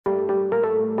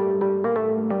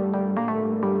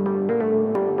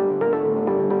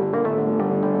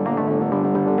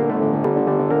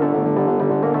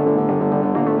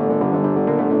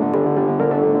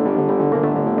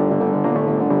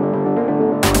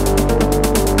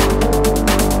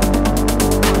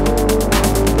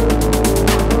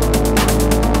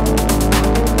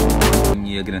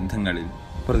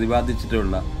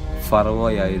പ്രതിപാദിച്ചിട്ടുള്ള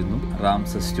ഫറവോയായിരുന്നു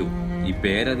Ramses II. ഈ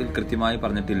പേരതിൽ കൃത്യമായി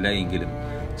പറഞ്ഞിട്ടില്ല എങ്കിലും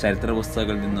ചരിത്ര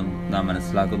പുസ്തകങ്ങളിൽ നിന്നും നാം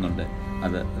മനസ്സിലാക്കുന്നുണ്ട്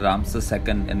അത് റാംസസ്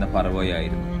II എന്ന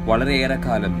ഫറവോയായിരുന്നു. വളരെയേറെ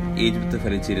കാലം ഈജിപ്ത്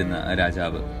ഭരിച്ചിരുന്ന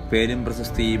രാജാവ്. പേരും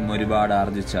പ്രശസ്തിയും ഒരുപാട്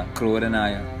ആർജിച്ച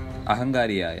ക്രൂരനായ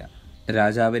അഹങ്കാരിയായ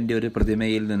രാജാവിന്റെ ഒരു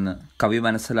പ്രതിമയിൽ നിന്ന് കവി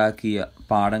മനസ്സിലാക്കിയ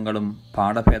പാഠങ്ങളും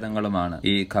പാഠഭേദങ്ങളുമാണ്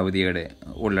ഈ കവിതയുടെ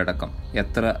ഉള്ളടക്കം.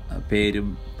 എത്ര പേരും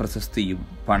പ്രശസ്തിയും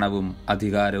പണവും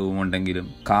അധികാരവും ഉണ്ടെങ്കിലും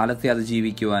കാലത്തെ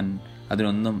അതിജീവിക്കുവാൻ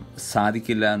അതിനൊന്നും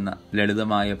സാധിക്കില്ല എന്ന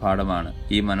ലളിതമായ പാഠമാണ്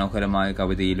ഈ മനോഹരമായ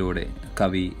കവിതയിലൂടെ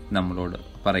കവി നമ്മളോട്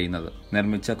പറയുന്നത്.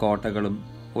 നിർമ്മിച്ച കോട്ടകളും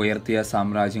ഉയർത്തിയ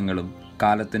സാമ്രാജ്യങ്ങളും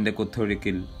കാലത്തിന്റെ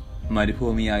കുത്തൊഴുക്കിൽ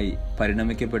മരുഭൂമിയായി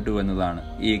പരിണമിക്കപ്പെട്ടു എന്നതാണ്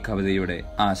ഈ കവിതയുടെ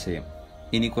ആശയം.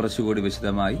 ഇനി കുറച്ചുകൂടി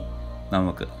വിശദമായി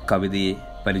നമുക്ക് കവിതയെ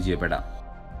പരിചയപ്പെടാം.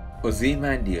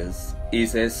 Ozymandias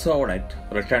is a sonnet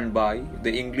written by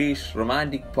the English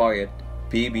romantic poet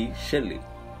P.B Shelley.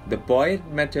 The poet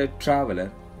met a traveler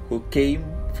who came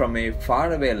from a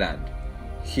faraway land.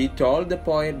 He told the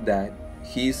poet that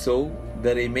he saw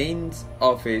the remains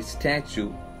of a statue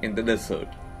in the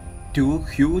desert. Two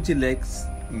huge legs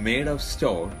made of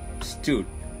stone stood,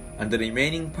 and the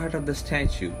remaining part of the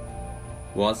statue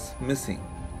was missing.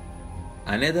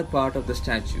 Another part of the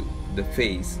statue, the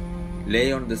face, lay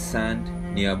on the sand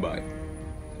nearby.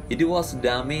 It was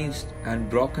damaged and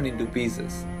broken into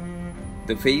pieces.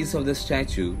 The face of the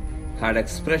statue had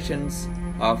expressions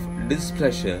of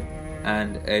displeasure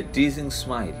and a teasing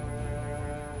smile.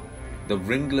 The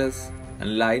wrinkles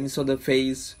and lines of the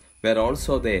face were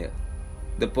also there.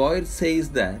 The poet says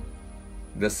that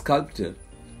the sculptor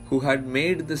who had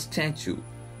made the statue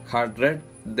had read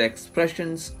the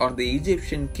expressions on the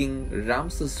Egyptian king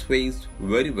Ramses' face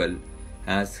very well,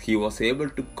 as he was able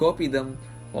to copy them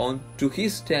onto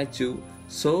his statue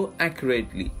so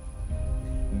accurately.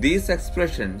 These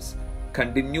expressions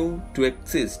continue to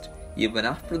exist even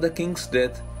after the king's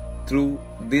death through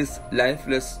this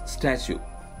lifeless statue.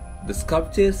 The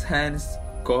sculptor's hands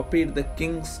copied the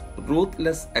king's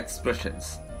ruthless expressions.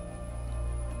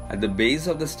 At the base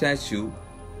of the statue,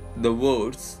 the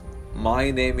words, "My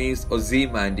name is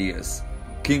Ozymandias,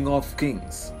 King of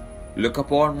Kings. Look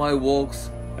upon my works,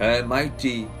 a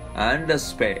mighty and a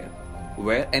spare,"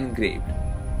 were engraved.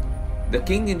 The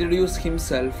king introduced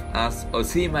himself as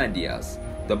Ozymandias,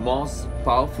 the most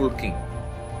powerful king.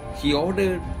 He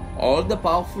ordered all the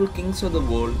powerful kings of the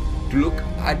world to look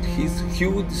at his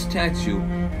huge statue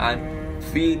and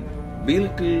feel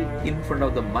belittled in front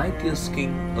of the mightiest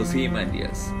king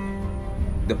Ozymandias.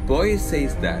 The poet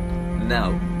says that now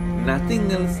nothing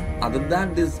else other than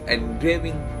this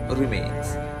engraving remains.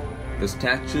 The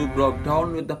statue broke down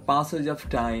with the passage of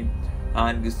time,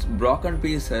 and its broken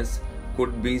pieces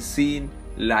could be seen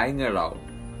lying around.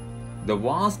 The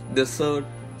vast desert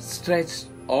stretched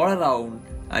all around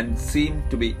and seemed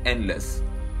to be endless.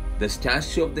 The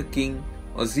statue of the king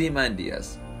Ozymandias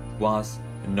was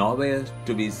nowhere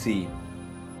to be seen.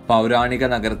 പൗരാണിക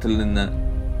നഗരത്തിൽ നിന്ന്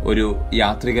ഒരു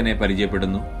യാത്രികനെ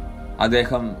പരിചയപ്പെടുന്നു.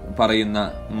 അദ്ദേഹം പറയുന്ന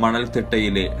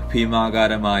മണൽത്തിട്ടയിലെ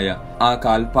ഭീമാകാരമായ ആ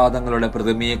കാൽപാദങ്ങളുടെ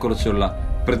പ്രതിമയെക്കുറിച്ചുള്ള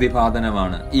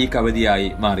പ്രതിപാദനമാണ് ഈ കവിതയായി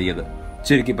മാറിയത്.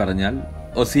 ചുരുക്കി പറഞ്ഞാൽ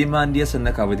ഒസിമാൻഡിയസ് എന്ന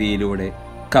കവിതയിലൂടെ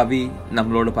കവി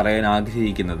നമ്മളോട് പറയാൻ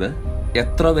ആഗ്രഹിക്കുന്നത്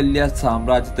എത്ര വലിയ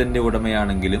സാമ്രാജ്യത്തിന്റെ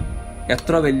ഉടമയാണെങ്കിലും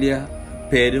എത്ര വലിയ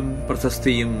പേരും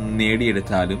പ്രശസ്തിയും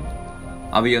നേടിയെടുത്താലും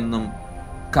അവയൊന്നും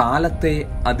കാലത്തെ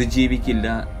അതിജീവിക്കില്ല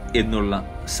എന്നുള്ള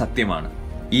സത്യമാണ്.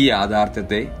 ഈ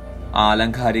യാഥാർത്ഥ്യത്തെ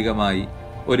ആലങ്കാരികമായി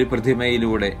ഒരു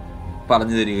പ്രതിമയിലൂടെ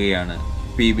പറഞ്ഞു തരികയാണ്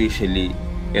P.B ഷെല്ലി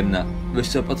എന്ന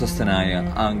വിശ്വപ്രശസ്തനായ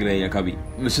ആംഗലേയ കവി.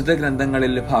 വിശുദ്ധ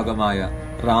ഗ്രന്ഥങ്ങളിൽ ഭാഗമായ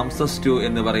റാംസസ് II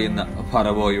എന്ന് പറയുന്ന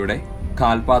ഫറവോയുടെ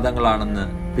കാൽപാദങ്ങളാണെന്ന്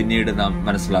പിന്നീട് നാം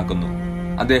മനസ്സിലാക്കുന്നു.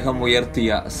 അദ്ദേഹം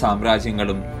ഉയർത്തിയ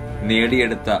സാമ്രാജ്യങ്ങളും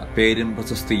നേടിയെടുത്ത പേരും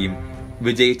പ്രശസ്തിയും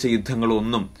വിജയിച്ച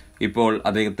യുദ്ധങ്ങളൊന്നും ഇപ്പോൾ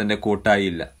അദ്ദേഹത്തിന്റെ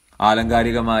കൂട്ടായില്ല.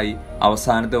 ആലങ്കാരികമായി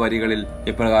അവസാനത്തെ വരികളിൽ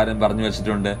ഇപ്രകാരം പറഞ്ഞു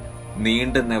വച്ചിട്ടുണ്ട്: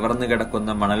 നീണ്ട് നിവർന്നു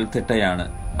കിടക്കുന്ന മണൽത്തിട്ടയാണ്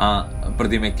ആ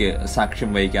പ്രതിമയ്ക്ക് സാക്ഷ്യം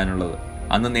വഹിക്കാനുള്ളത്.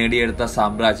 അന്ന് നേടിയെടുത്ത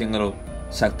സാമ്രാജ്യങ്ങളും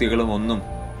ശക്തികളും ഒന്നും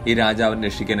ഈ രാജാവിനെ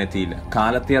രക്ഷിക്കാൻ എത്തിയില്ല.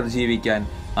 കാലത്തെ അതിജീവിക്കാൻ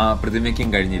ആ പ്രതിമയ്ക്കും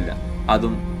കഴിഞ്ഞില്ല.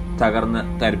 അതും തകർന്ന്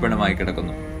തരിപ്പണമായി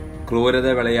കിടക്കുന്നു. ക്രൂരത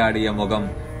വിളയാടിയ മുഖം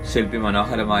ശില്പി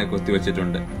മനോഹരമായി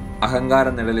കൊത്തിവെച്ചിട്ടുണ്ട്.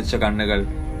 അഹങ്കാരം നിഴലിച്ച കണ്ണുകൾ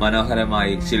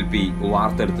മനോഹരമായി ശില്പി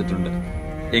വാർത്തെടുത്തിട്ടുണ്ട്.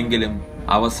 എങ്കിലും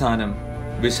അവസാനം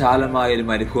വിശാലമായൊരു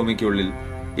മരുഭൂമിക്കുള്ളിൽ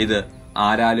ഇത്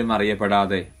ആരാലും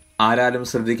അറിയപ്പെടാതെ, ആരാലും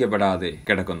ശ്രദ്ധിക്കപ്പെടാതെ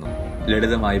കിടക്കുന്നു.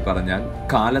 ലളിതമായി പറഞ്ഞാൽ,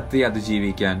 കാലത്തെ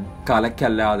അതിജീവിക്കാൻ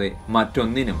കലയ്ക്കല്ലാതെ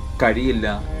മറ്റൊന്നിനും കഴിയില്ല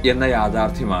എന്ന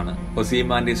യാഥാർത്ഥ്യമാണ്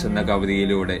ഒസിമാൻഡിയസ് എന്ന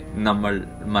കവിതയിലൂടെ നമ്മൾ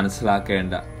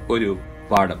മനസ്സിലാക്കേണ്ട ഒരു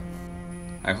പാഠം.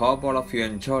 I hope all of you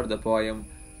enjoyed the poem.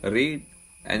 Read,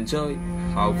 Enjoy,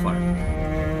 have fun.